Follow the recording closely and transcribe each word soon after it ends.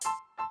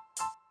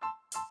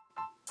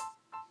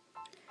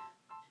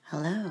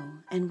Hello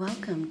and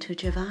welcome to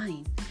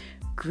GJVINE,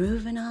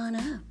 grooving on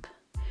up,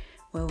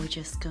 where we're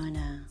just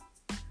gonna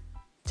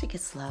take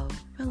it slow,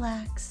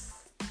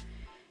 relax,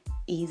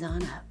 ease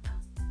on up.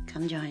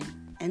 Come join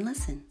and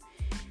listen.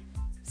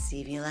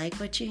 See if you like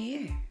what you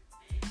hear.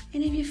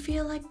 And if you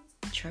feel like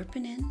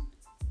chirping in,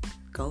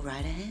 go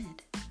right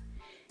ahead.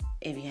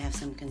 If you have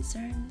some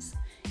concerns,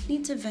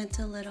 need to vent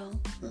a little,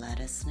 let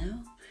us know.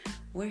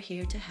 We're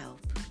here to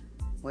help.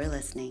 We're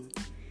listening.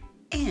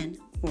 And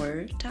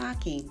we're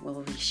talking.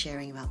 We'll be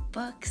sharing about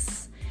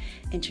books,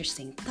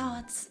 interesting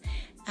thoughts.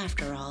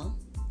 After all,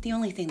 the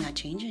only thing that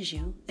changes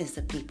you is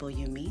the people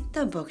you meet,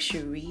 the books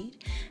you read,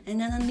 and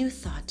then the new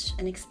thoughts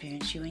and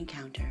experience you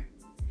encounter.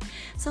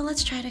 So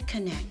let's try to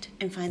connect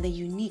and find the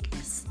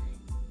uniqueness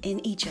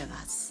in each of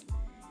us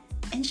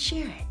and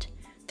share it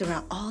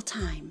throughout all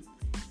time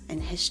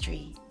and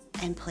history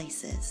and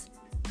places,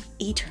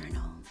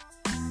 eternal.